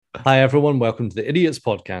Hi, everyone. Welcome to the Idiots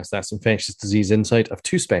Podcast. That's infectious disease insight of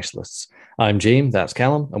two specialists. I'm James, that's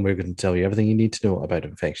Callum, and we're going to tell you everything you need to know about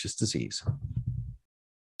infectious disease.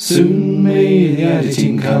 Soon may the ID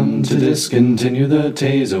team come to discontinue the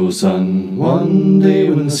Tazo Sun. One day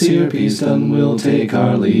when the CRP's done, we'll take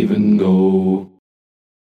our leave and go.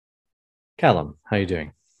 Callum, how are you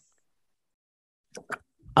doing?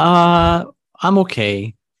 I'm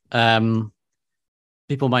okay.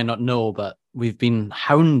 People might not know, but we've been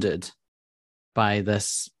hounded by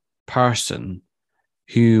this person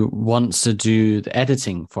who wants to do the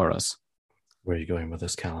editing for us. Where are you going with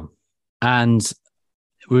this, Callum? And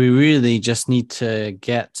we really just need to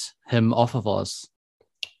get him off of us.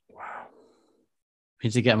 Wow. We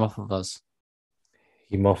need to get him off of us.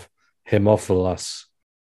 Him off of us.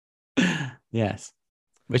 Yes.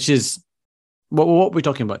 Which is, what are we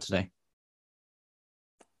talking about today?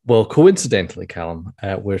 Well, coincidentally, Callum,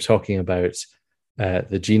 we're talking about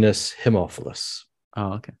the genus Haemophilus.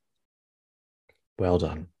 Oh, okay. Well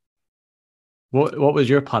done. What was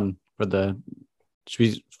your pun for the...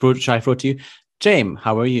 Should I throw it to you? James,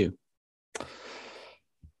 how are you?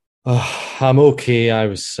 I'm okay. I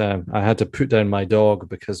had to put down my dog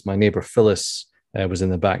because my neighbour Phyllis was in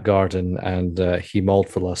the back garden and he mauled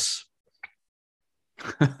Phyllis.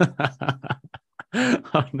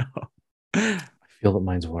 Oh, no. I feel that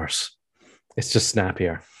mine's worse. It's just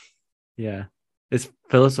snappier. Yeah. Is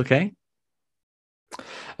Phyllis okay?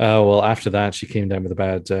 Well, after that, she came down with a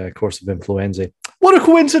bad course of influenza. What a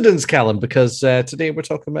coincidence, Callum, because today we're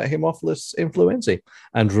talking about Haemophilus influenzae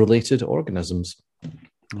and related organisms.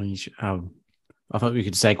 I thought we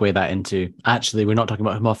could segue that into, actually, we're not talking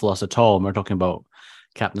about Haemophilus at all. We're talking about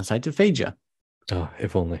Capnocytophagia. Oh,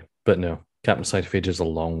 if only. But no, Capnocytophagia is a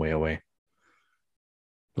long way away.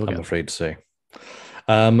 I'm afraid to say.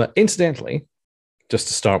 Incidentally, just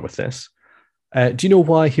to start with this, do you know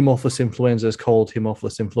why Haemophilus influenza is called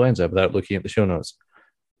Haemophilus influenza without looking at the show notes?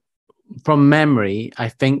 From memory, I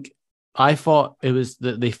thought it was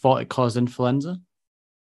that they thought it caused influenza.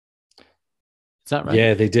 Is that right?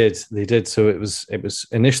 Yeah, they did. So it was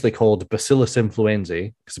initially called Bacillus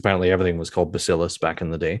influenzae because apparently everything was called Bacillus back in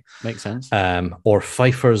the day. Makes sense. Or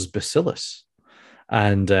Pfeiffer's Bacillus.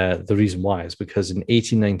 And the reason why is because in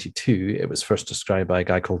 1892, it was first described by a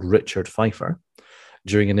guy called Richard Pfeiffer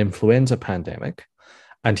during an influenza pandemic.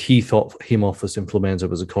 And he thought Haemophilus influenza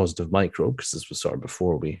was a causative microbe because this was sort of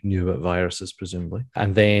before we knew about viruses, presumably.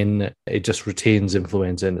 And then it just retains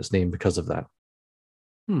influenza in its name because of that.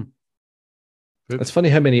 It's funny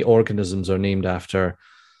how many organisms are named after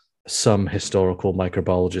some historical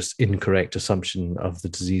microbiologist's incorrect assumption of the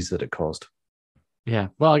disease that it caused. Yeah.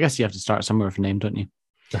 Well, I guess you have to start somewhere with a name, don't you?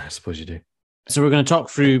 I suppose you do. So we're going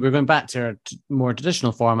back to our more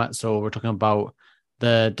traditional format. So we're talking about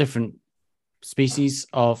the different species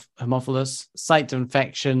of Haemophilus, site of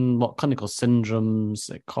infection, what clinical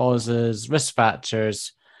syndromes it causes, risk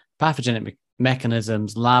factors, pathogenic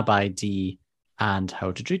mechanisms, lab ID, and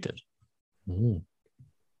how to treat it.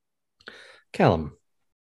 Callum,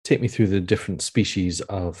 take me through the different species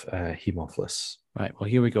of Haemophilus. Right, well,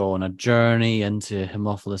 here we go on a journey into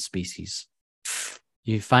Haemophilus species.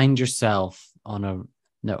 You find yourself on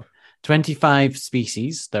 25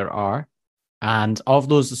 species there are, and of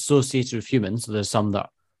those associated with humans, so there's some that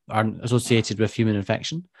aren't associated with human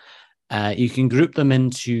infection, you can group them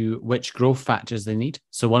into which growth factors they need.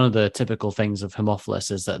 So one of the typical things of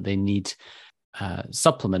Haemophilus is that they need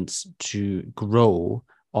supplements to grow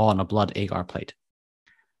on a blood agar plate.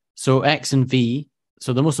 So X and V,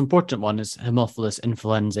 so the most important one is Haemophilus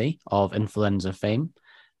influenzae of influenza fame.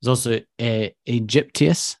 There's also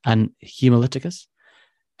Aegyptius and Hemolyticus.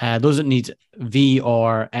 Those that need V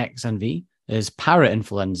or X and V is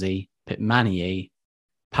Parainfluenzae, Pitmaniae,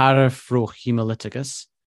 Paraphrohemolyticus,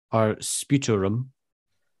 or Sputorum.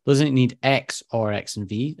 Those that need X or X and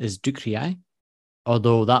V is Ducreae,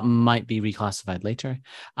 although that might be reclassified later.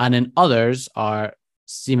 And then others are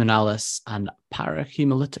Seminalis and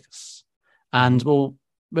Parahemolyticus. And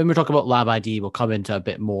when we talk about lab ID, we'll come into a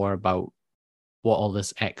bit more about what all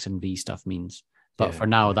this X and V stuff means. But for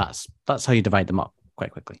now, that's how you divide them up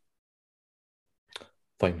quite quickly.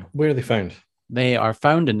 Fine. Where are they found? They are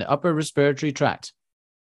found in the upper respiratory tract.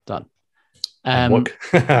 Done. What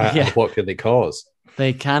can they cause?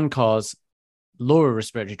 They can cause lower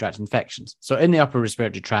respiratory tract infections. So in the upper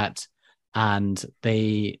respiratory tract, and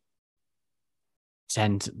they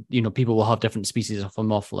tend, people will have different species of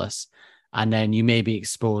Haemophilus, and then you may be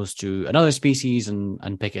exposed to another species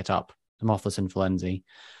and pick it up, Haemophilus influenzae,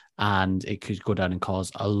 and it could go down and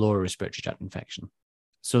cause a lower respiratory tract infection.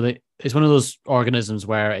 So it's one of those organisms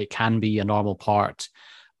where it can be a normal part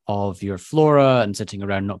of your flora and sitting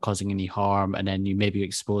around not causing any harm, and then you may be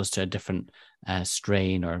exposed to a different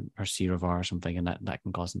strain or serovar or something, and that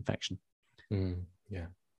can cause infection. Yeah.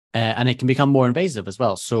 And it can become more invasive as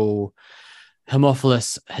well. So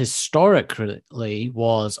Haemophilus historically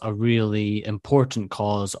was a really important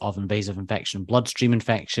cause of invasive infection. Bloodstream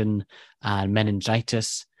infection and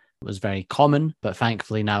meningitis was very common, but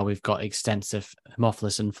thankfully now we've got extensive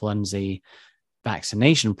Haemophilus influenzae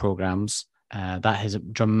vaccination programs that has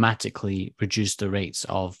dramatically reduced the rates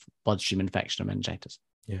of bloodstream infection and meningitis.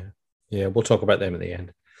 Yeah, we'll talk about them at the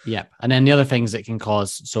end. Yeah, and then the other things it can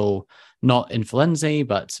cause, so not influenzae,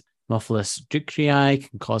 but Haemophilus ducreyi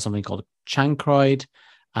can cause something called chancroid,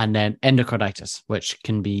 and then endocarditis, which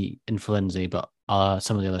can be influenzae, but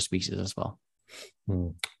some of the other species as well.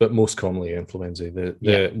 But most commonly influenza,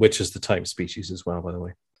 which is the type species as well, by the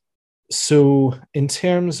way. So in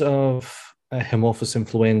terms of Haemophilus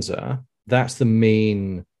influenza, that's the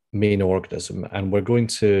main organism, and we're going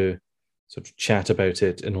to sort of chat about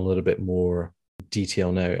it in a little bit more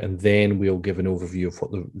detail now, and then we'll give an overview of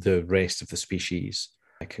what the rest of the species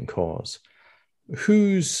can cause.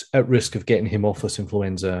 Who's at risk of getting Haemophilus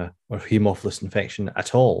influenza or Haemophilus infection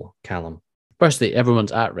at all, Callum? Firstly,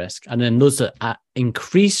 everyone's at risk. And then those that are at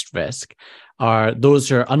increased risk are those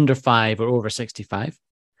who are under 5 or over 65,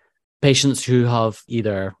 patients who have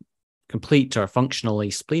either complete or functionally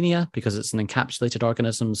splenia because it's an encapsulated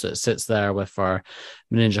organism, so it sits there with our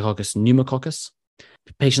meningococcus pneumococcus.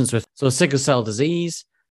 Patients with sickle cell disease.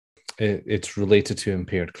 It's related to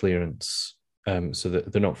impaired clearance, so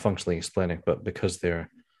that they're not functionally splenic, but because they're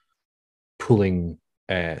pulling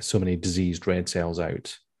so many diseased red cells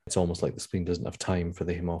out, it's almost like the spleen doesn't have time for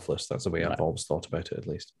the Haemophilus. That's the way I've always thought about it, at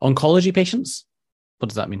least. Oncology patients? What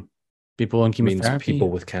does that mean? People on chemotherapy? It means people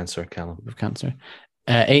with cancer, Callum. With cancer.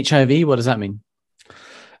 HIV, what does that mean?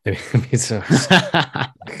 It means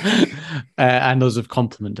and those with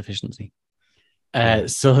complement deficiency.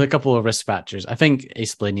 So a couple of risk factors. I think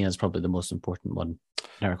asplenia is probably the most important one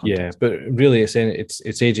in our context. Yeah, but really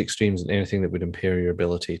it's age extremes and anything that would impair your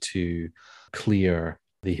ability to clear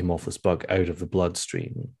the Haemophilus bug out of the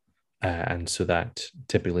bloodstream. And so that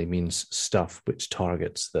typically means stuff which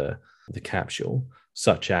targets the capsule,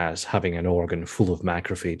 such as having an organ full of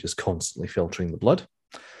macrophages constantly filtering the blood,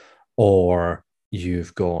 or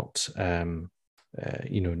you've got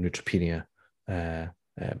neutropenia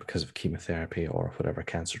because of chemotherapy or whatever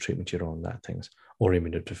cancer treatment you're on, or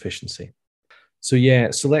immunodeficiency. So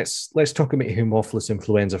let's talk about Haemophilus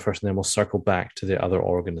influenza first, and then we'll circle back to the other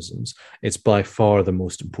organisms. It's by far the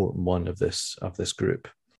most important one of this group.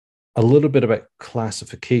 A little bit about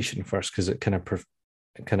classification first, because it kind of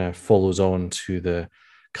follows on to the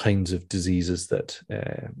kinds of diseases that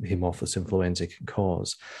Haemophilus influenza can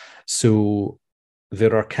cause. So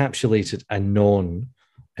there are capsulated and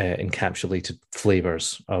non-encapsulated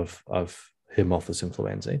flavors of Haemophilus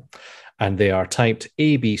influenzae, and they are typed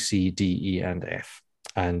A, B, C, D, E, and F.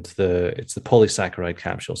 And it's the polysaccharide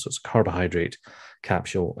capsule, so it's a carbohydrate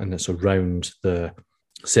capsule, and it's around the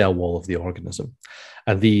cell wall of the organism.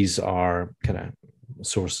 And these are kind of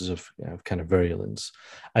sources of kind of virulence.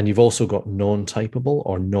 And you've also got non-typable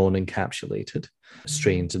or non-encapsulated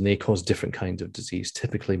strains, and they cause different kinds of disease,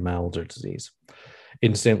 typically milder disease.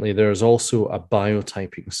 Incidentally, there's also a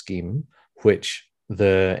biotyping scheme, which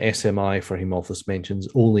the SMI for Haemophilus mentions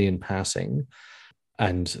only in passing,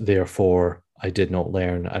 and therefore I did not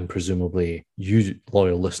learn, and presumably you,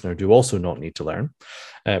 loyal listener, do also not need to learn.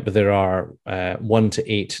 But there are 1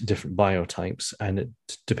 to 8 different biotypes, and it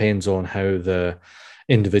depends on how the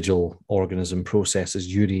individual organism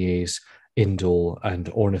processes urease, indole, and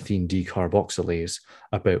ornithine decarboxylase,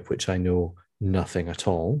 about which I know nothing at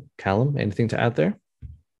all. Callum, anything to add there?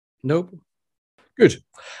 Nope. Good.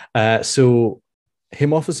 So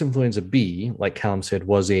Haemophilus influenza B, like Callum said,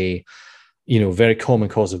 was a very common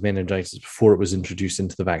cause of meningitis before it was introduced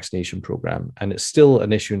into the vaccination program. And it's still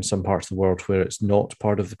an issue in some parts of the world where it's not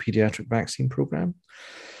part of the pediatric vaccine program.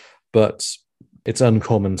 But it's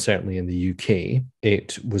uncommon, certainly in the UK.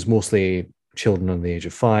 It was mostly children under the age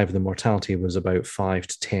of 5. The mortality was about 5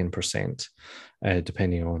 to 10%,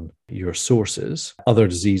 depending on your sources. Other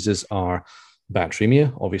diseases are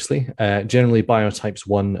bacteremia, obviously, generally biotypes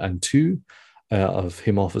 1 and 2, of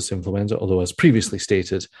Haemophilus influenza, although as previously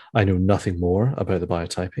stated, I know nothing more about the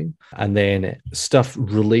biotyping. And then stuff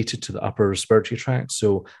related to the upper respiratory tract,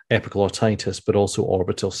 so epiglottitis, but also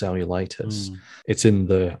orbital cellulitis. It's in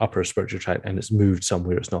the upper respiratory tract and it's moved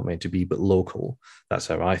somewhere it's not meant to be, but local. That's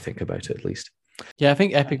how I think about it, at least. Yeah, I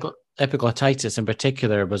think epiglottitis in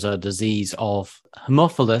particular was a disease of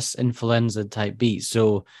Haemophilus influenza type B.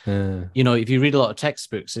 So, if you read a lot of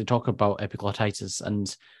textbooks, they talk about epiglottitis,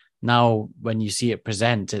 and now when you see it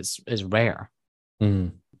present, it's rare.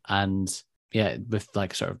 Mm. And yeah, with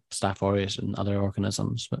like sort of Staph aureus and other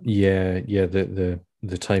organisms. But Yeah,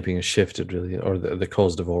 the typing has shifted really, or the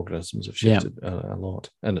causative organisms have Yeah. shifted a lot,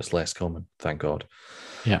 and it's less common, thank God.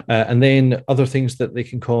 Yeah. And then other things that they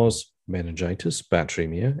can cause: meningitis,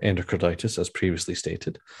 bacteremia, endocarditis, as previously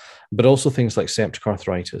stated, but also things like septic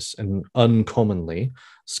arthritis and uncommonly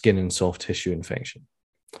skin and soft tissue infection.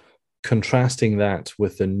 Contrasting that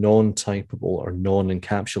with the non-typable or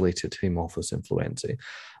non-encapsulated Haemophilus influenzae,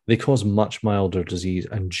 they cause much milder disease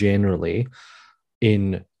and generally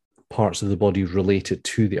in parts of the body related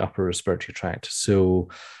to the upper respiratory tract. So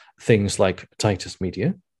things like otitis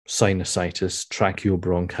media, sinusitis,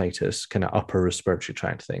 tracheobronchitis, kind of upper respiratory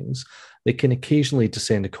tract things. They can occasionally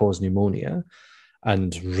descend to cause pneumonia,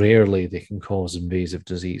 and rarely they can cause invasive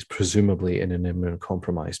disease, presumably in an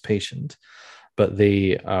immunocompromised patient. But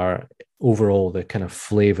they are overall the kind of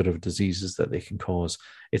flavor of diseases that they can cause.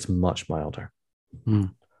 It's much milder.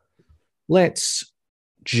 Mm. Let's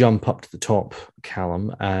jump up to the top,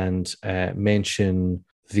 Callum, and mention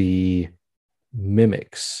the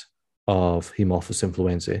mimics of Haemophilus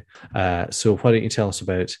influenzae. So why don't you tell us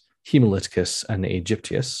about Hemolyticus and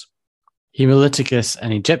Aegyptius? Hemolyticus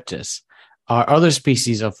and Aegyptius are other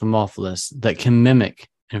species of Haemophilus that can mimic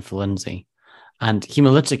influenzae. And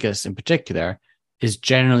Hemolyticus in particular is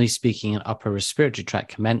generally speaking an upper respiratory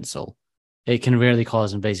tract commensal. It can rarely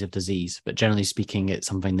cause invasive disease, but generally speaking, it's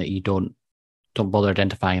something that you don't bother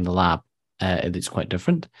identifying in the lab. It's quite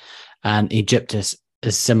different. And Aegyptus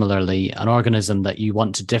is similarly an organism that you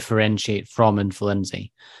want to differentiate from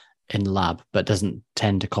influenzae in the lab, but doesn't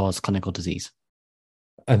tend to cause clinical disease.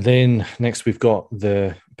 And then next we've got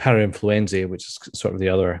the parainfluenzae, which is sort of the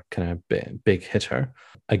other kind of big hitter.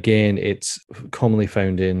 Again, it's commonly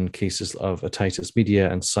found in cases of otitis media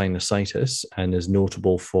and sinusitis, and is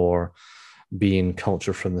notable for being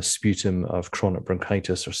cultured from the sputum of chronic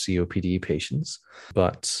bronchitis or COPD patients.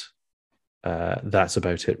 But that's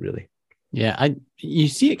about it, really. Yeah, you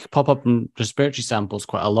see it pop up in respiratory samples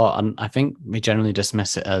quite a lot, and I think we generally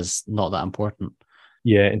dismiss it as not that important.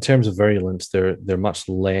 Yeah, in terms of virulence, they're much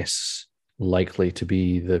less likely to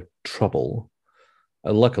be the trouble.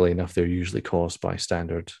 Luckily enough, they're usually caused by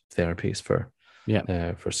standard therapies for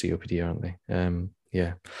COPD, aren't they?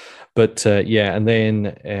 Yeah, but and then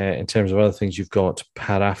in terms of other things, you've got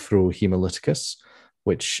Paraphrohemolyticus,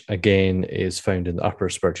 which again is found in the upper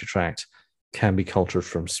respiratory tract, can be cultured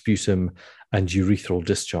from sputum and urethral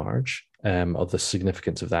discharge. Of the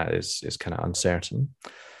significance of that is kind of uncertain.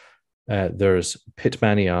 There's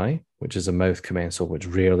Pitmanii, which is a mouth commensal, which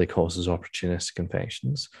rarely causes opportunistic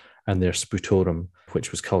infections. And there's Sputorum,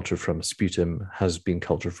 which was cultured from sputum, has been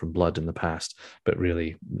cultured from blood in the past, but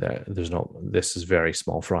really there's not. This is very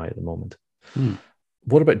small fry at the moment.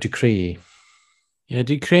 What about Ducreyi? Yeah,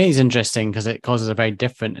 Ducreyi is interesting because it causes a very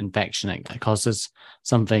different infection. It causes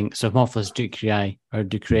something, so Haemophilus ducreyi or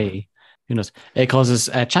Ducreyi, who knows? It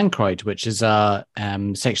causes chancroid, which is a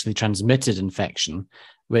sexually transmitted infection,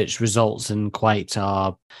 which results in quite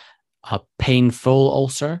a painful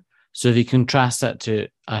ulcer. So if you contrast that to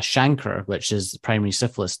a chancre, which is primary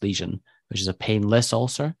syphilis lesion, which is a painless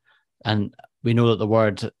ulcer, and we know that the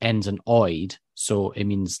word ends in oid, so it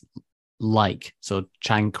means like. So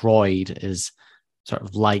chancroid is sort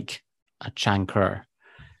of like a chancre.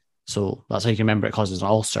 So that's how you can remember it causes an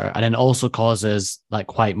ulcer. And then it also causes like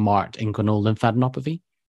quite marked inguinal lymphadenopathy.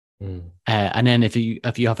 And then if you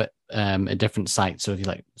have it at different sites, so if you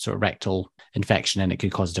like sort of rectal infection, then it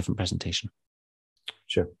could cause a different presentation.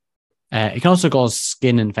 Sure. It can also cause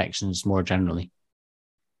skin infections more generally.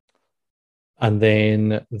 And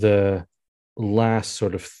then the last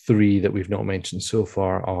sort of three that we've not mentioned so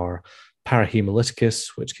far are Parahemolyticus,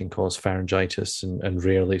 which can cause pharyngitis and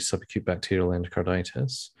rarely subacute bacterial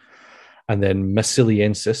endocarditis. And then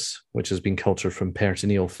Macilliensis, which has been cultured from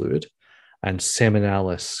peritoneal fluid. And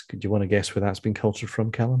Seminalis. Do you want to guess where that's been cultured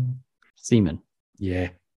from, Callum? Semen. Yeah.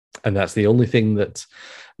 And that's the only thing that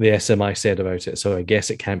the SMI said about it. So I guess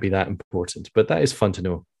it can't be that important, but that is fun to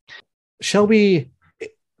know. Shall we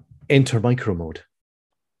enter micro mode?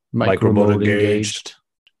 Micro mode engaged.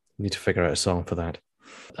 Need to figure out a song for that.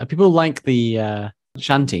 People like the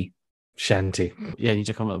shanty. Shanty. Yeah, you need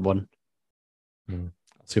to come up with one. I'll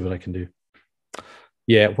see what I can do.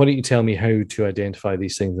 Yeah, why don't you tell me how to identify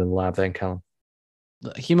these things in the lab then, Callum? The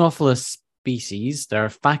Haemophilus species, they're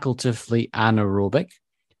facultatively anaerobic.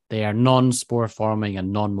 They are non-spore forming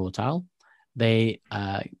and non-motile. They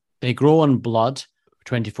grow on blood for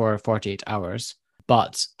 24 or 48 hours,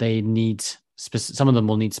 but they need some of them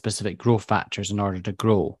will need specific growth factors in order to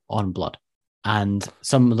grow on blood. And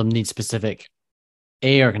some of them need specific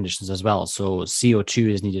air conditions as well. So CO2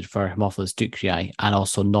 is needed for Haemophilus ducreyi and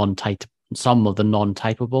also some of the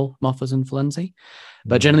non-typable Haemophilus influenzae.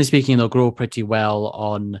 But generally speaking, they'll grow pretty well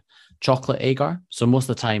on chocolate agar. So most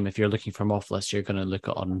of the time, if you're looking for Haemophilus, you're going to look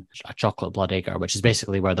on a chocolate blood agar, which is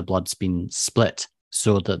basically where the blood's been split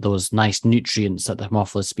so that those nice nutrients that the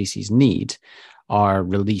Haemophilus species need are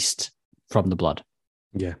released from the blood.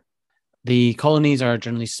 Yeah. The colonies are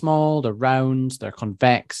generally small, they're round, they're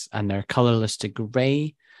convex, and they're colorless to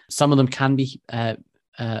gray. Some of them can be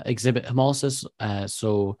exhibit hemolysis.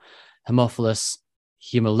 So Haemophilus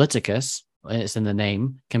hemolyticus, it's in the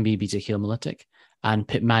name, can be beta hemolytic, and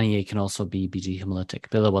Pitmaniae can also be beta hemolytic.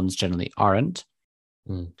 The other ones generally aren't.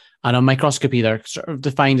 And on microscopy, they're sort of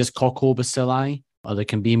defined as coccobacilli, or they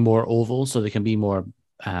can be more oval, so they can be more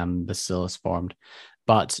bacillus formed.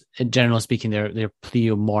 But generally speaking, they're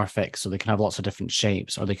pleomorphic, so they can have lots of different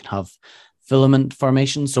shapes, or they can have filament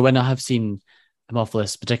formation. So when I have seen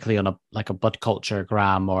Haemophilus, particularly on a blood culture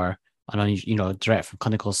gram or direct from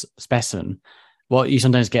clinical specimen, what you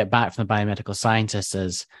sometimes get back from the biomedical scientists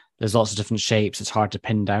is there's lots of different shapes. It's hard to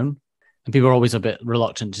pin down. And people are always a bit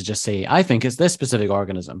reluctant to just say, I think it's this specific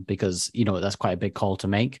organism, because, that's quite a big call to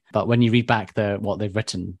make. But when you read back what they've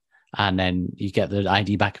written, and then you get the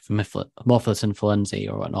ID back from Haemophilus influenzae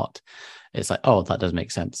or whatnot, it's like, oh, that does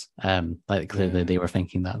make sense. Clearly they were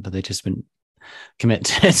thinking that, but they just wouldn't commit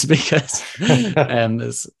to it because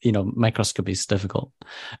microscopy is difficult.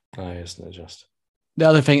 Isn't it just? The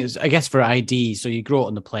other thing is, I guess, for ID, so you grow it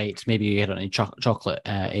on the plate, maybe you get it on a chocolate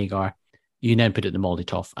agar, you then put it in the moldy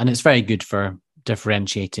toff, and it's very good for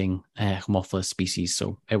differentiating Haemophilus species,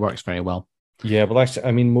 so it works very well. Yeah, but actually,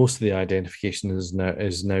 I mean, most of the identification is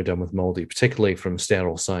now done with moldy, particularly from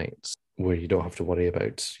sterile sites where you don't have to worry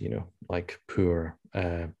about, like poor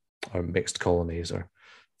or mixed colonies or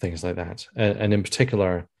things like that. And in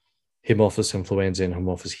particular, Haemophilus influenzae and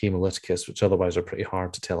Haemophilus hemolyticus, which otherwise are pretty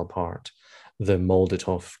hard to tell apart, the molded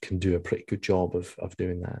off can do a pretty good job of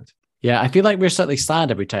doing that. Yeah, I feel like we're slightly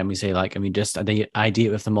sad every time we say, just ID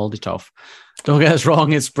it with the moldy toff. Don't get us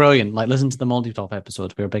wrong, it's brilliant. Listen to the moldy toff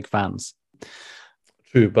episode. We're big fans.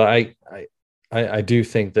 True, but I do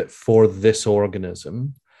think that for this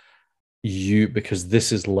organism, because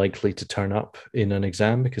this is likely to turn up in an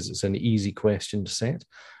exam because it's an easy question to set,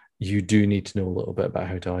 you do need to know a little bit about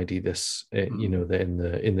how to ID this. In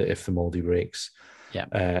the if the moldy breaks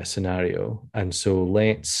scenario, and so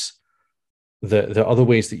the other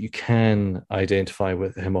ways that you can identify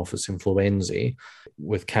with Haemophilus influenzae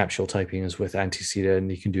with capsule typing is with antisera,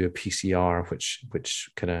 and you can do a PCR, which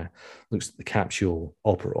kind of looks at the capsule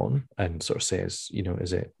operon and sort of says,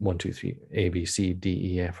 is it 1, 2, 3, A, B, C,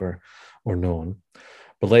 D, E, F, or non.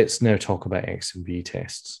 But let's now talk about X and V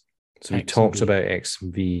tests. So we talked about X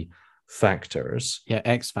and V factors. Yeah,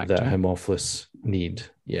 X factor that Haemophilus need.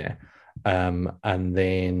 Yeah. And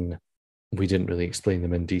then we didn't really explain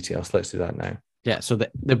them in detail, so let's do that now. Yeah, so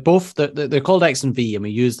they're both they're called X and V, and we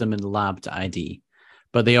use them in the lab to ID,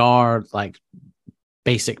 but they are like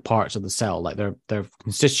basic parts of the cell, like they're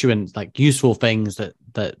constituent, like useful things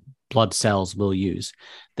that blood cells will use.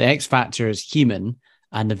 The X factor is hemin,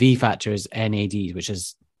 and the V factor is NAD, which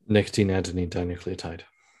is nicotine adenine dinucleotide.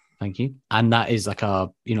 Thank you. And that is like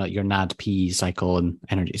your NADP cycle and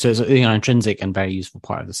energy. So it's an intrinsic and very useful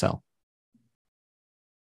part of the cell.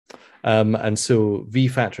 And so V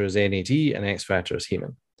factor is NAD and X factor is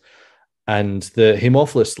hemin. And the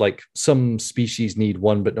Haemophilus, like some species need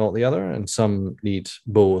one but not the other, and some need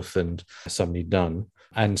both, and some need none.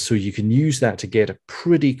 And so you can use that to get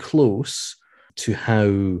pretty close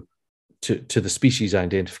to to the species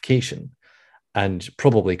identification, and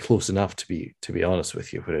probably close enough to be honest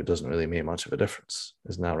with you, where it doesn't really make much of a difference.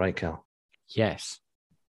 Isn't that right, Cal? Yes.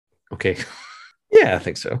 Okay. Yeah, I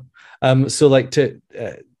think so. So like to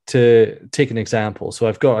take an example, so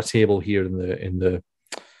I've got a table here in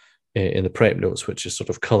the prep notes, which is sort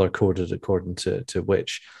of color coded according to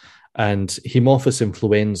which, and Haemophilus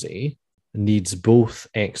influenzae needs both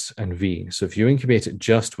X and V. So if you incubate it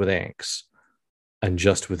just with X and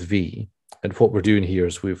just with V, and what we're doing here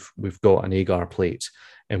is we've got an agar plate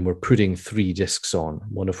and we're putting 3 discs on,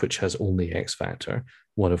 one of which has only X factor,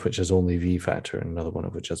 one of which has only V factor, and another one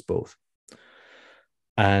of which has both.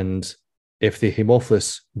 And if the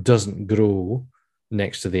Haemophilus doesn't grow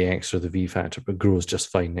next to the X or the V factor, but grows just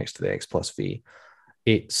fine next to the X plus V,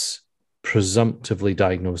 it's presumptively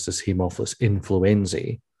diagnosed as Haemophilus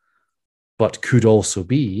influenzae, but could also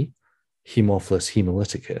be Haemophilus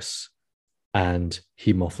hemolyticus and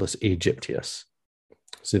Haemophilus aegyptius.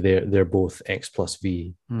 So they're both X plus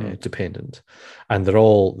V dependent. And they're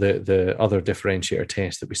all, the other differentiator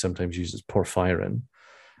test that we sometimes use is porphyrin.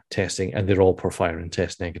 testing, and they're all porphyrin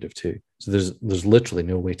test negative too. So there's literally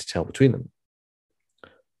no way to tell between them.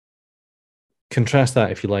 Contrast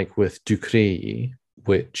that, if you like, with Ducrey,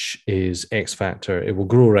 which is X factor. It will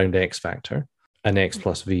grow around X factor and X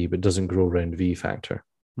plus V, but doesn't grow around V factor.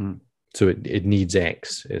 So it needs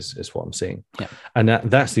X, is what I'm saying. Yeah. And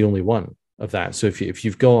that's the only one of that. So if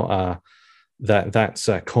you've got that's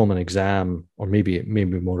a common exam, or maybe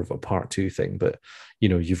more of a part 2 thing, but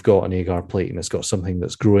you've got an agar plate and it's got something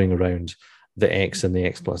that's growing around the X and the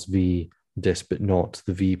X plus V disc, but not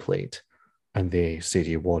the V plate. And they say to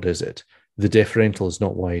you, what is it? The differential is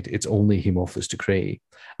not wide. It's only Haemophilus ducreyi.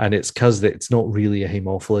 And it's because it's not really a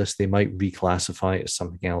Haemophilus. They might reclassify it as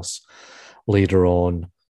something else later on.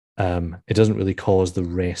 It doesn't really cause the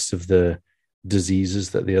rest of the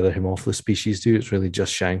diseases that the other Haemophilus species do. It's really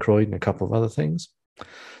just chancroid and a couple of other things.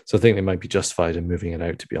 So I think they might be justified in moving it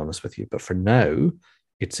out, to be honest with you. But for now,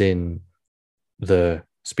 it's in the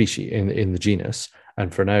species, in the genus.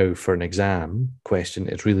 And for now, for an exam question,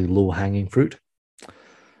 it's really low-hanging fruit.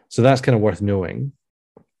 So that's kind of worth knowing.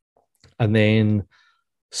 And then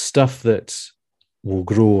stuff that will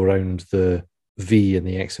grow around the V and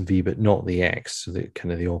the X and V, but not the X, so the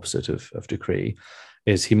kind of the opposite of Ducrey,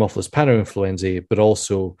 is Haemophilus parainfluenzae, but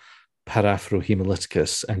also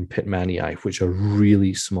Paraphrohemolyticus and Pittmanii, which are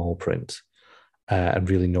really small print and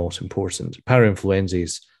really not important. Parainfluenzae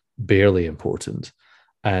is barely important,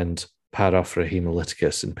 and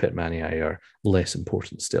Paraphrohemolyticus and Pittmanii are less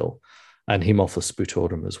important still, and Haemophilus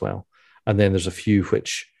sputorum as well. And then there's a few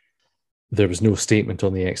which there was no statement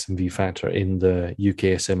on the X and V factor in the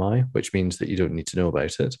UKSMI, which means that you don't need to know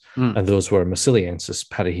about it. And those were Massiliensis,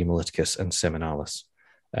 Parahemolyticus, and Seminalis.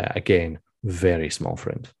 Again, very small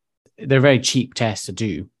print. They're very cheap tests to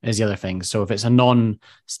do, is the other thing. So if it's a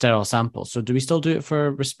non-sterile sample, so do we still do it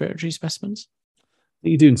for respiratory specimens?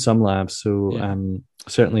 You do in some labs. So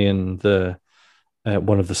certainly in the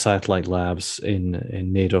one of the satellite labs in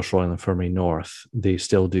NAIDOS Royal Infirmary North, they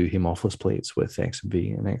still do Haemophilus plates with X and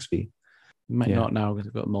V and XV. Might not now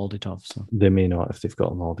because they've got MALDI-TOF. So they may not if they've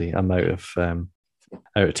got MALDI. I'm out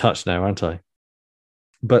of touch now, aren't I?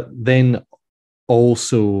 But then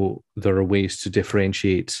also there are ways to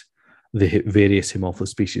differentiate the various Haemophilus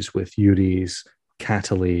species with urease,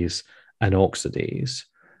 catalase, and oxidase.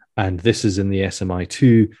 And this is in the SMI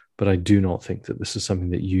too, but I do not think that this is something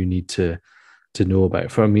that you need to know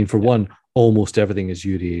about. For one, almost everything is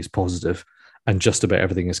urease positive, and just about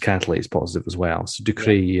everything is catalase positive as well. So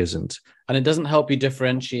Ducrey isn't. And it doesn't help you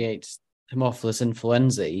differentiate Haemophilus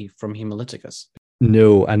influenzae from Hemolyticus.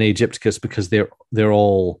 No, and Aegypticus, because they're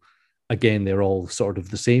all sort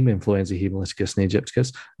of the same, influenza, Haemolyticus, and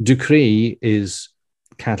Aegypticus. Ducrey is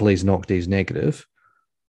catalase and oxidase negative,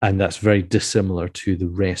 and that's very dissimilar to the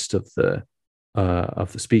rest of the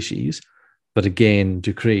species. But again,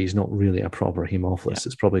 Ducrey is not really a proper Haemophilus.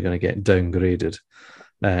 It's probably going to get downgraded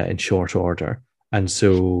in short order. And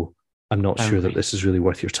so I'm not sure that this is really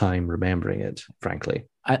worth your time remembering it, frankly.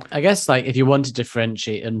 I guess if you want to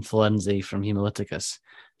differentiate influenzae from Hemolyticus,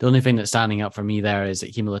 the only thing that's standing out for me there is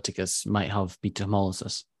that Hemolyticus might have beta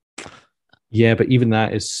hemolysis. Yeah, but even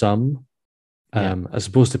that is some, as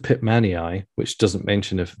opposed to Pittmanii, which doesn't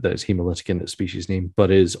mention if there's hemolytic in its species name,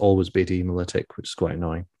 but is always beta hemolytic, which is quite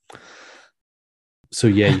annoying. So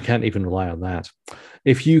you can't even rely on that.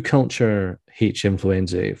 If you culture H.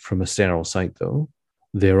 influenzae from a sterile site, though,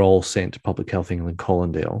 they're all sent to Public Health England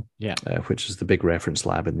Colindale, which is the big reference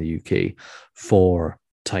lab in the UK for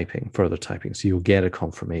further typing. So you'll get a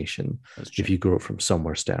confirmation if you grow it from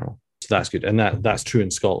somewhere sterile. So that's good. And that's true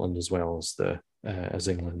in Scotland as well as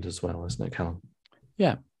England as well, isn't it, Callum?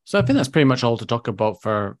 Yeah. So I think that's pretty much all to talk about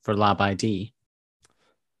for Lab ID.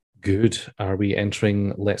 Good. Are we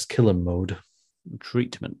entering Let's Kill 'em mode?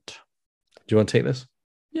 Treatment. Do you want to take this?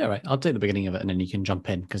 Yeah, right. I'll take the beginning of it and then you can jump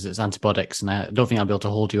in because it's antibiotics and I don't think I'll be able to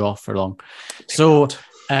hold you off for long. So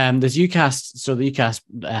there's UCAS. So the UCAS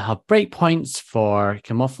have breakpoints for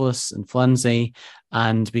Haemophilus influenzae,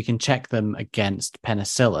 and we can check them against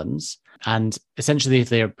penicillins. And essentially, if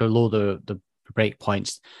they're below the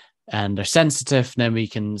breakpoints and they're sensitive, then we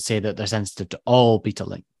can say that they're sensitive to all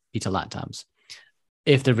beta-lactams.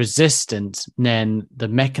 If they're resistant, then the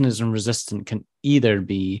mechanism resistant can either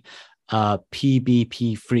be a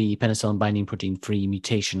PBP-free, penicillin binding protein-free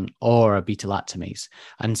mutation, or a beta-lactamase.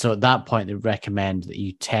 And so at that point, they recommend that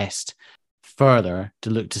you test further to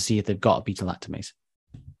look to see if they've got a beta-lactamase.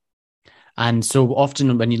 And so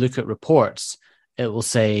often when you look at reports, it will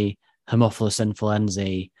say Haemophilus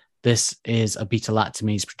influenzae, this is a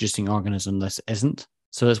beta-lactamase producing organism, this isn't.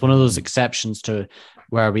 So it's one of those exceptions to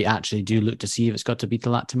where we actually do look to see if it's got a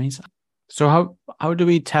beta-lactamase. So how do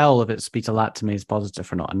we tell if it's beta-lactamase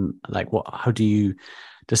positive or not? And like, how do you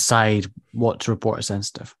decide what to report as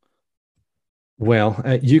sensitive? Well,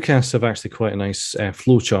 UCAS have actually quite a nice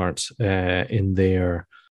flowchart in their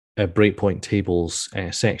breakpoint tables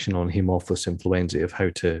section on Haemophilus influenzae of how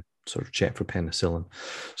to sort of check for penicillin.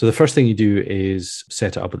 So the first thing you do is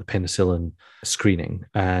set it up with the penicillin screening.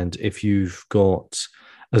 And if you've got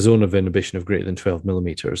a zone of inhibition of greater than 12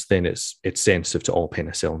 millimeters, then it's sensitive to all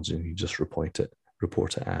penicillins and you just report it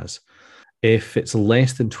as. If it's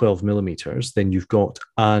less than 12 millimeters, then you've got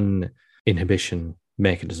an inhibition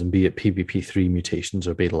mechanism, be it PBP3 mutations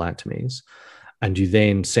or beta-lactamase, and you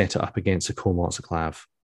then set it up against a comoxiclav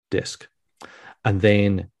disc. And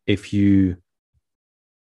then if you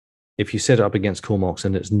set it up against Comox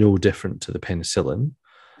and it's no different to the penicillin,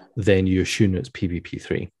 then you assume it's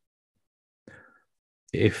PBP3.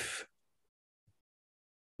 If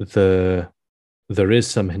there is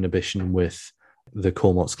some inhibition with the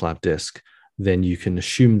Comox-Clav disc, then you can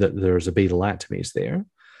assume that there's a beta-lactamase there,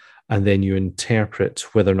 and then you interpret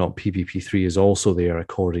whether or not PBP3 is also there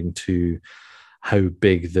according to how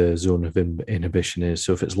big the zone of inhibition is.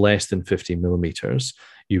 So if it's less than 50 millimeters,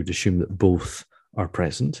 you would assume that both are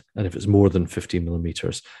present. And if it's more than 50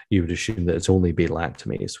 millimeters, you would assume that it's only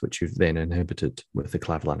beta-lactamase, which you've then inhibited with the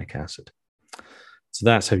clavulanic acid. So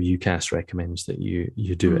that's how UCAS recommends that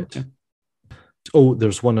you do it. Okay. Oh,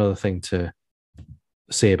 there's one other thing to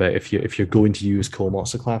say about if you're going to use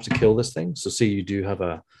comoxiclav to kill this thing. So say you do have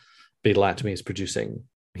a beta-lactamase producing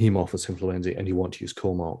Haemophilus influenzae and you want to use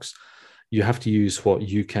Comox, you have to use what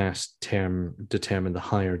UCAS determine the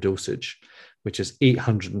higher dosage, which is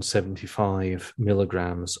 875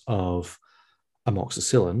 milligrams of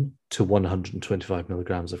amoxicillin to 125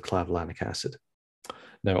 milligrams of clavulanic acid.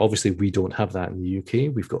 Now, obviously, we don't have that in the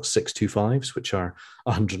UK. We've got 625s, which are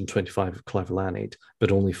 125 of clavulanate,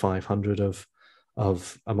 but only 500 of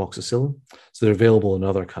amoxicillin. So they're available in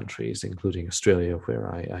other countries, including Australia,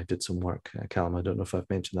 where I did some work. Callum, I don't know if I've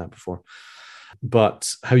mentioned that before.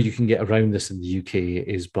 But how you can get around this in the UK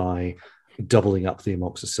is by doubling up the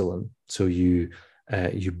amoxicillin. So you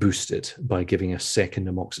boost it by giving a second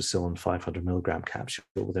amoxicillin 500 milligram capsule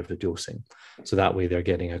with every dosing. So that way they're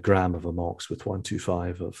getting a gram of amox with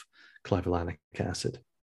 125 of clavulanic acid.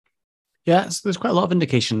 Yeah, there's quite a lot of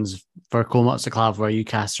indications for comoxiclav where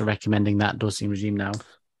UCAS are recommending that dosing regime now.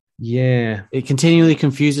 Yeah. It continually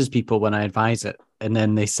confuses people when I advise it. And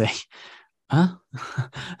then they say, huh?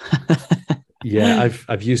 Yeah,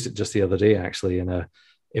 I've used it just the other day, actually, and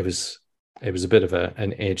it was a bit of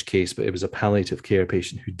an edge case, but it was a palliative care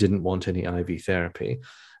patient who didn't want any IV therapy,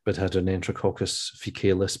 but had an Enterococcus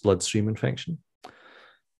faecalis bloodstream infection.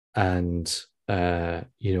 And,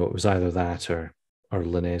 it was either that or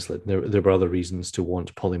linezolid. There were other reasons to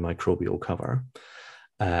want polymicrobial cover.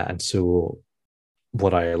 And so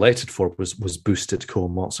what I elected for was boosted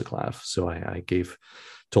comoxiclav. So I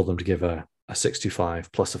told them to give a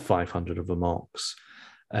 625 plus a 500 of amox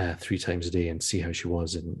 3 times a day and see how she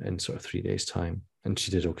was in sort of 3 days' time. And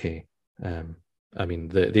she did okay.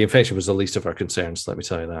 The infection was the least of our concerns, let me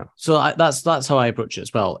tell you that. So that's how I approach it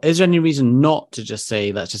as well. Is there any reason not to just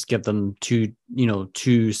say, let's just give them two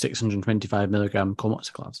 625 milligram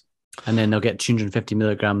comoxiclavs, and then they'll get 250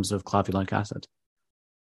 milligrams of clavulanic acid?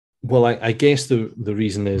 Well, I guess the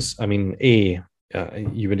reason is,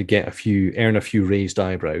 you would earn a few raised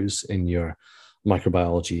eyebrows in your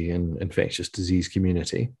microbiology and infectious disease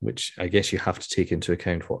community, which I guess you have to take into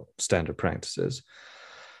account what standard practice is.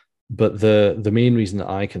 But the main reason that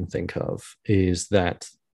I can think of is that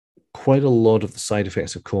quite a lot of the side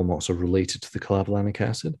effects of Comox are related to the clavulanic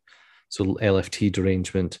acid. So LFT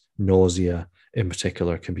derangement, nausea in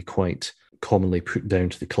particular, can be quite commonly put down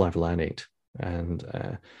to the clavulanate. And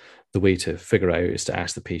the way to figure out is to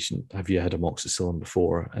ask the patient, have you had amoxicillin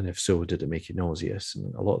before? And if so, did it make you nauseous?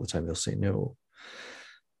 And a lot of the time they'll say no.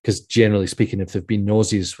 Because generally speaking, if they've been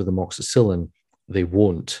nauseous with amoxicillin, they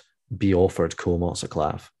won't be offered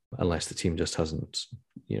comoxiclav unless the team just hasn't,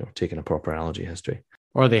 taken a proper allergy history.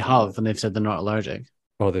 Or they have, and they've said they're not allergic.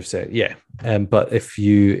 Or they've said, yeah. But if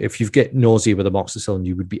you get nausea with amoxicillin,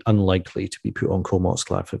 you would be unlikely to be put on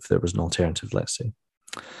comoxiclav if there was an alternative, let's say.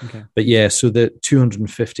 Okay. But yeah, so the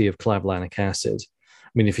 250 of clavulanic acid,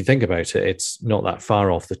 if you think about it, it's not that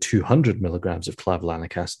far off the 200 milligrams of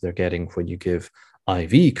clavulanic acid they're getting when you give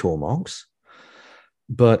IV Comox.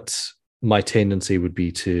 But my tendency would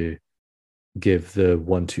be to give the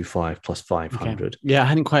 125 plus 500. Okay. Yeah, I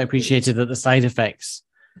hadn't quite appreciated that the side effects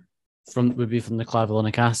would be from the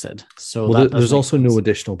clavulanic acid. So there's also no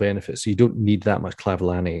additional benefits. So you don't need that much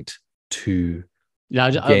clavulanate to Yeah,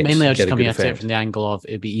 get mainly I was get just a coming good at it effect. from the angle of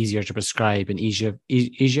it'd be easier to prescribe and easier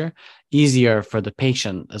for the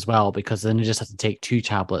patient as well, because then you just have to take 2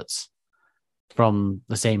 tablets from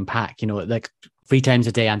the same pack, like 3 times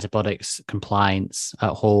a day antibiotics compliance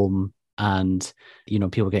at home, and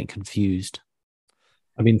people getting confused.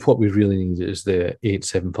 I mean, what we really need is the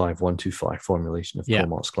 875125 formulation of Yeah.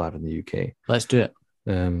 Colmox-Clav in the UK. Let's do it.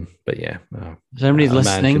 But yeah, If anybody's a man can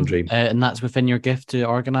listening, dream. and that's within your gift to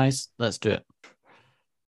organize, let's do it.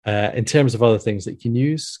 In terms of other things that you can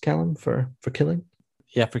use, Callum, for killing?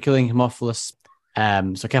 Yeah, for killing Haemophilus,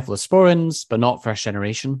 so cephalosporins, but not first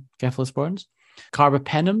generation cephalosporins.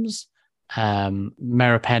 Carbapenems,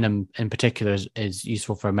 meropenem in particular is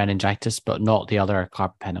useful for meningitis, but not the other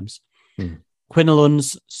carbapenems.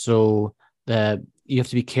 Quinolones, so you have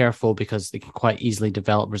to be careful because they can quite easily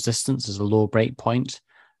develop resistance as a low break point.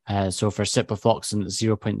 So for ciprofloxacin, it's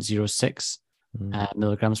 0.06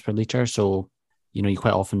 milligrams per liter. So, you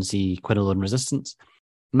quite often see quinolone resistance.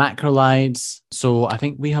 Macrolides. So I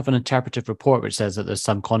think we have an interpretive report which says that there's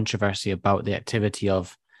some controversy about the activity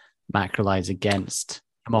of macrolides against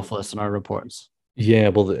Haemophilus in our reports. Yeah,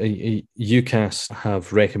 well, the UCAS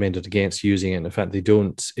have recommended against using it. In fact, they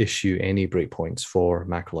don't issue any breakpoints for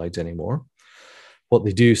macrolides anymore. What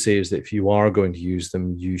they do say is that if you are going to use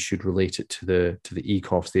them, you should relate it to the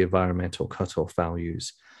ECOFs, the environmental cutoff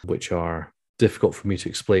values, which are difficult for me to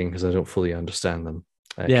explain because I don't fully understand them.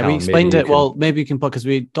 Yeah, we explained it. Well, maybe you can put, because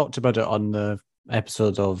we talked about it on the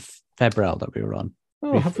episode of Febrile that we were on.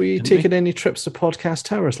 Oh, have we taken any trips to Podcast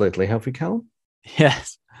Towers lately? Have we, Callum?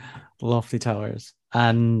 Yes, Lofty Towers.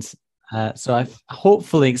 And so I've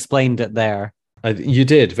hopefully explained it there. You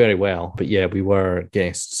did very well, but yeah, we were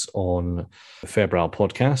guests on the Febrile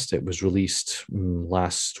podcast. It was released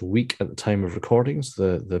last week at the time of recordings,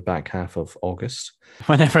 the back half of August.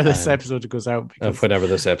 Whenever this episode goes out. Whenever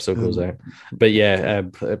this episode goes out. But yeah,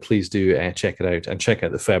 please do check it out, and check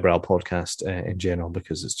out the Febrile podcast in general,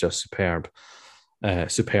 because it's just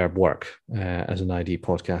superb work. As an ID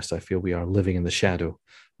podcast, I feel we are living in the shadow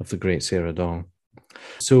of the great Sarah Dong.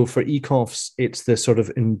 So for ECOFs, it's the sort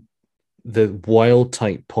of the wild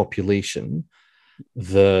type population,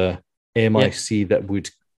 the MIC that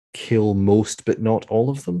would kill most but not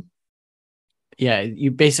all of them. Yeah,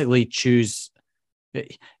 you basically choose,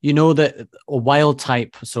 that a wild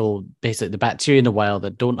type, so basically the bacteria in the wild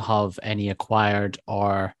that don't have any acquired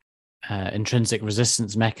or intrinsic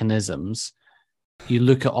resistance mechanisms, you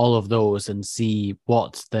look at all of those and see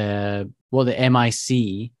what the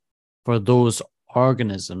MIC for those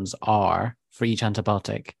organisms are for each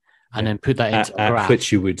antibiotic, and then put that into a graph. At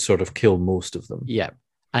which you would sort of kill most of them. Yeah.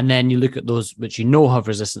 And then you look at those which have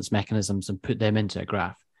resistance mechanisms and put them into a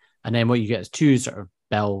graph. And then what you get is 2 sort of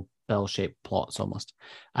bell-shaped plots almost.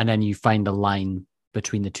 And then you find a line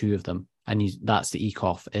between the 2 of them. And that's the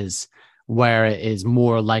ECOF, is where it is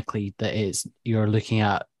more likely that you're looking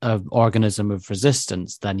at an organism of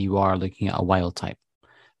resistance than you are looking at a wild type.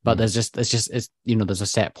 But there's a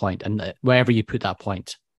set point, and wherever you put that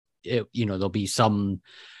point, there'll be some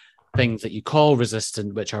things that you call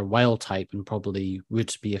resistant, which are wild type and probably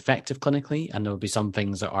would be effective clinically, and there will be some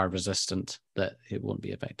things that are resistant that it won't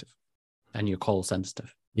be effective, and you're call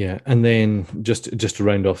sensitive. Yeah, and then just to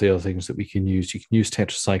round off the other things that we can use, you can use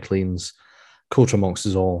tetracyclines,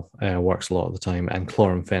 cotrimoxazole works a lot of the time, and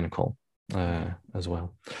chloramphenicol as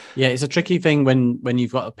well. Yeah, it's a tricky thing when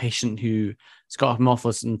you've got a patient who's got a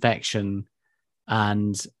Haemophilus infection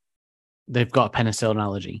and they've got a penicillin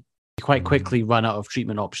allergy. You quite quickly run out of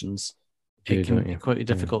treatment options. It can be quite a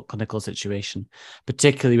difficult clinical situation,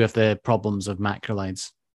 particularly with the problems of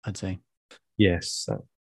macrolides, I'd say. Yes.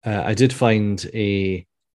 I did find a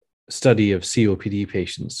study of COPD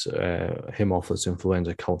patients, Haemophilus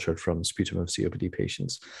influenza cultured from sputum of COPD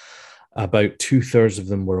patients. About 2/3 of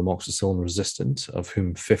them were amoxicillin resistant, of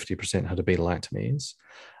whom 50% had a beta-lactamase,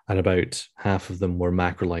 and about half of them were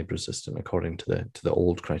macrolide resistant, according to the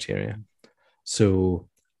old criteria. So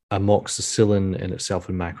amoxicillin in itself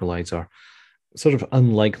and macrolides are sort of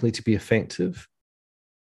unlikely to be effective.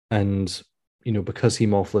 And, because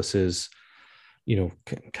Haemophilus is,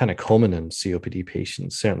 kind of common in COPD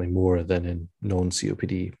patients, certainly more than in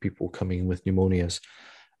non-COPD people coming in with pneumonias,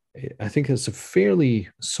 I think it's a fairly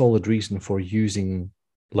solid reason for using,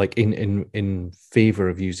 like in favor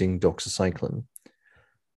of using doxycycline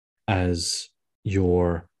as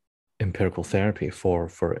your empirical therapy for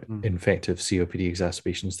infective COPD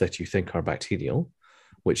exacerbations that you think are bacterial,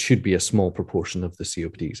 which should be a small proportion of the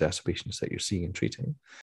COPD exacerbations that you're seeing and treating.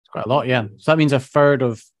 It's quite a lot, yeah. So that means 1/3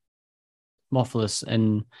 of Haemophilus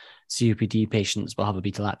in COPD patients will have a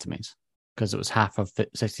beta-lactamase, because it was half of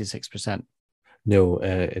 66%. No,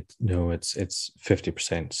 it's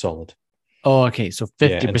 50% solid. Oh, okay. So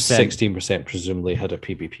Yeah, and 50%. 16% presumably had a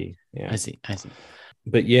PPP. Yeah, I see.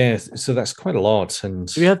 but yeah, so that's quite a lot, and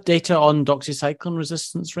Do we have data on doxycycline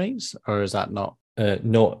resistance rates, or is that not?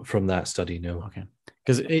 not from that study. No. Okay.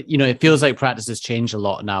 Because it feels like practice has changed a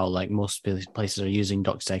lot now. Like most places are using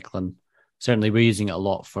doxycycline. Certainly, we're using it a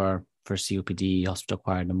lot for COPD,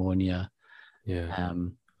 hospital-acquired pneumonia. Yeah.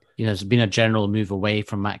 There's been a general move away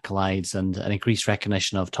from macrolides and an increased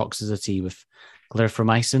recognition of toxicity with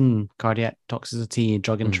clarithromycin, cardiac toxicity,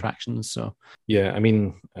 drug interactions. So yeah, I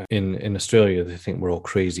mean, in Australia, they think we're all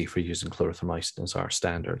crazy for using clarithromycin as our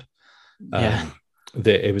standard. yeah,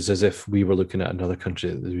 It was as if we were looking at another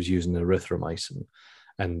country that was using erythromycin,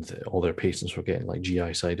 and all their patients were getting like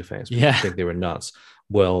GI side effects. People Yeah. think they were nuts.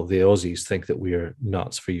 Well, the Aussies think that we're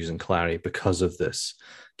nuts for using Clary because of this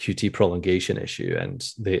QT prolongation issue, and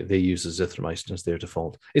they use azithromycin as their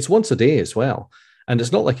default. It's once a day as well, and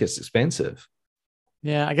it's not like it's expensive.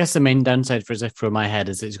 Yeah, I guess the main downside for Zithro in my head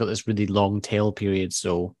is it's got this really long tail period.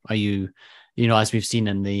 So are you, as we've seen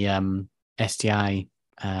in the STI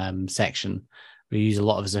section, we use a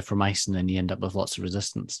lot of azithromycin and you end up with lots of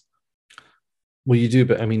resistance. Well, you do,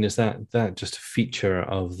 but I mean, is that just a feature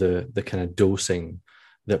of the kind of dosing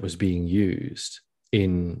that was being used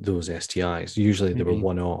in those STIs? Usually they were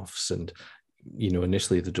one-offs, and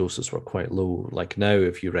initially the doses were quite low. Like now,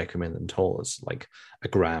 if you recommend them at all, it's like a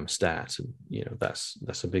gram stat, and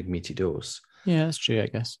that's a big meaty dose. Yeah, that's true. I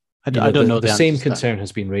guess I don't know. The same concern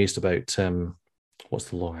has been raised about what's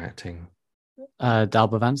the long-acting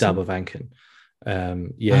dalbavancin.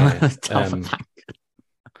 Yeah.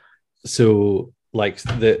 So like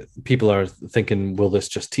the people are thinking, will this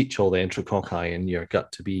just teach all the enterococci in your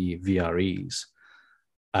gut to be VREs?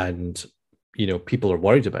 And people are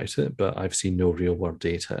worried about it, but I've seen no real world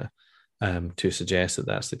data to suggest that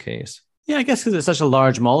that's the case. Yeah, I guess because it's such a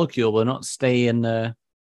large molecule, will not stay in the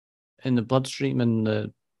bloodstream and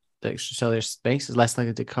the extracellular space. Is less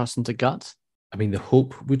likely to cross into gut. I mean, the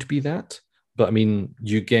hope would be that, but I mean,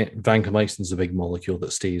 you get vancomycin is a big molecule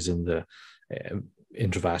that stays in the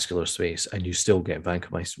intravascular space, and you still get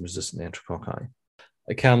vancomycin resistant enterococci.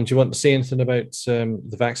 Cam, do you want to say anything about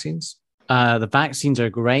the vaccines? The vaccines are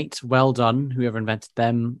great. Well done, whoever invented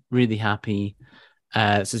them. Really happy.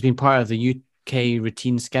 So it's been part of the UK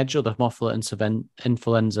routine schedule, the Haemophilus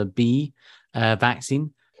influenza B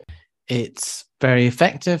vaccine. It's very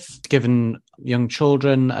effective, given young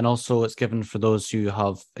children, and also it's given for those who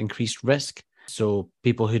have increased risk. So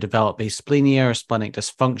people who develop asplenia or splenic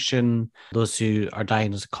dysfunction, those who are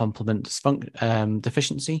diagnosed with complement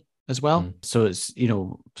deficiency as well. So it's,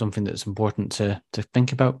 something that's important to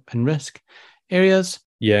think about in risk areas.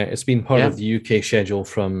 Yeah, it's been part of the UK schedule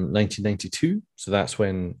from 1992. So that's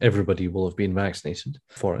when everybody will have been vaccinated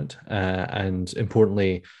for it. And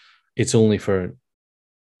importantly, it's only for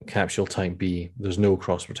capsule type B. There's no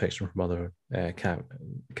cross protection from other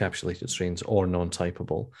capsulated strains or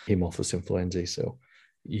non-typable Haemophilus influenzae. So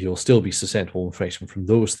you'll still be susceptible to infection from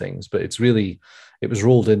those things, but it was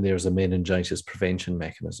rolled in there as a meningitis prevention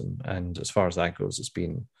mechanism. And as far as that goes, it's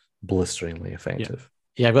been blisteringly effective.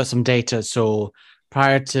 Yeah, I've got some data. So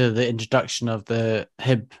prior to the introduction of the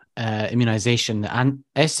Hib immunization, an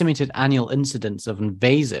estimated annual incidence of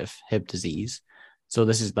invasive Hib disease, so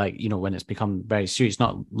this is like, when it's become very serious,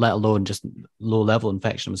 not let alone just low-level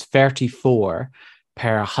infection, was 34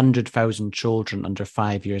 per 100,000 children under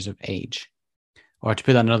 5 years of age. Or to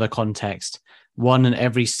put that in another context, 1 in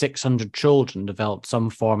every 600 children developed some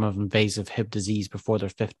form of invasive Hib disease before their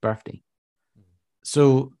 5th birthday.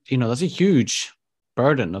 So, that's a huge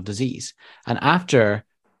burden of disease. And after,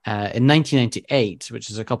 in 1998, which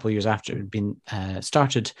is a couple of years after it had been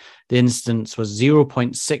started, the incidence was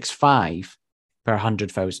 0.65 per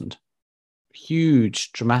 100,000.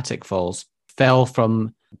 Huge, dramatic falls. Fell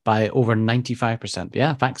by over 95%.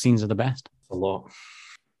 Yeah, vaccines are the best. A lot.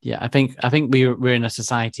 Yeah, I think we're in a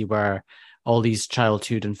society where all these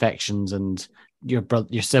childhood infections and your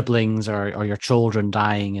siblings or your children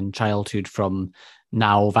dying in childhood from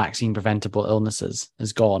now vaccine preventable illnesses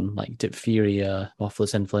is gone, like diphtheria,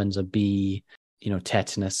 Haemophilus influenza B,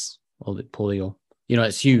 tetanus, all the polio.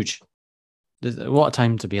 It's huge. What a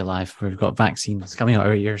time to be alive. We've got vaccines coming out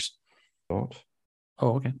our ears. What?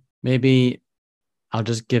 Oh, okay. Maybe I'll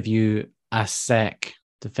just give you a sec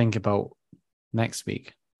to think about next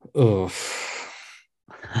week. Oh,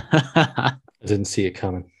 I didn't see it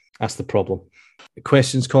coming. That's the problem.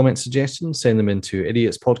 Questions, comments, suggestions, send them into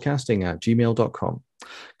idiotspodcasting@gmail.com.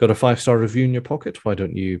 Got a 5-star review in your pocket? Why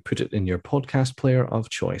don't you put it in your podcast player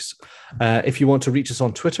of choice? If you want to reach us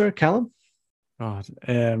on Twitter, Callum? God,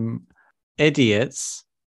 idiots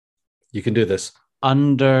You can do this.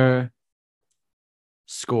 Underscore.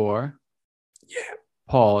 Yeah.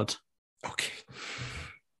 Pod. Okay.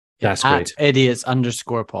 That's At great.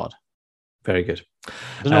 idiots_pod. Very good.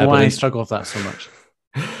 I don't know why I struggle with that so much.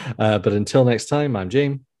 But until next time, I'm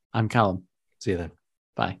James. I'm Callum. See you then.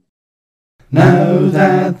 Bye. Now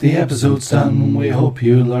that the episode's done, we hope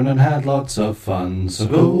you learned and had lots of fun. So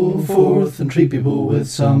go forth and treat people with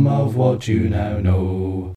some of what you now know.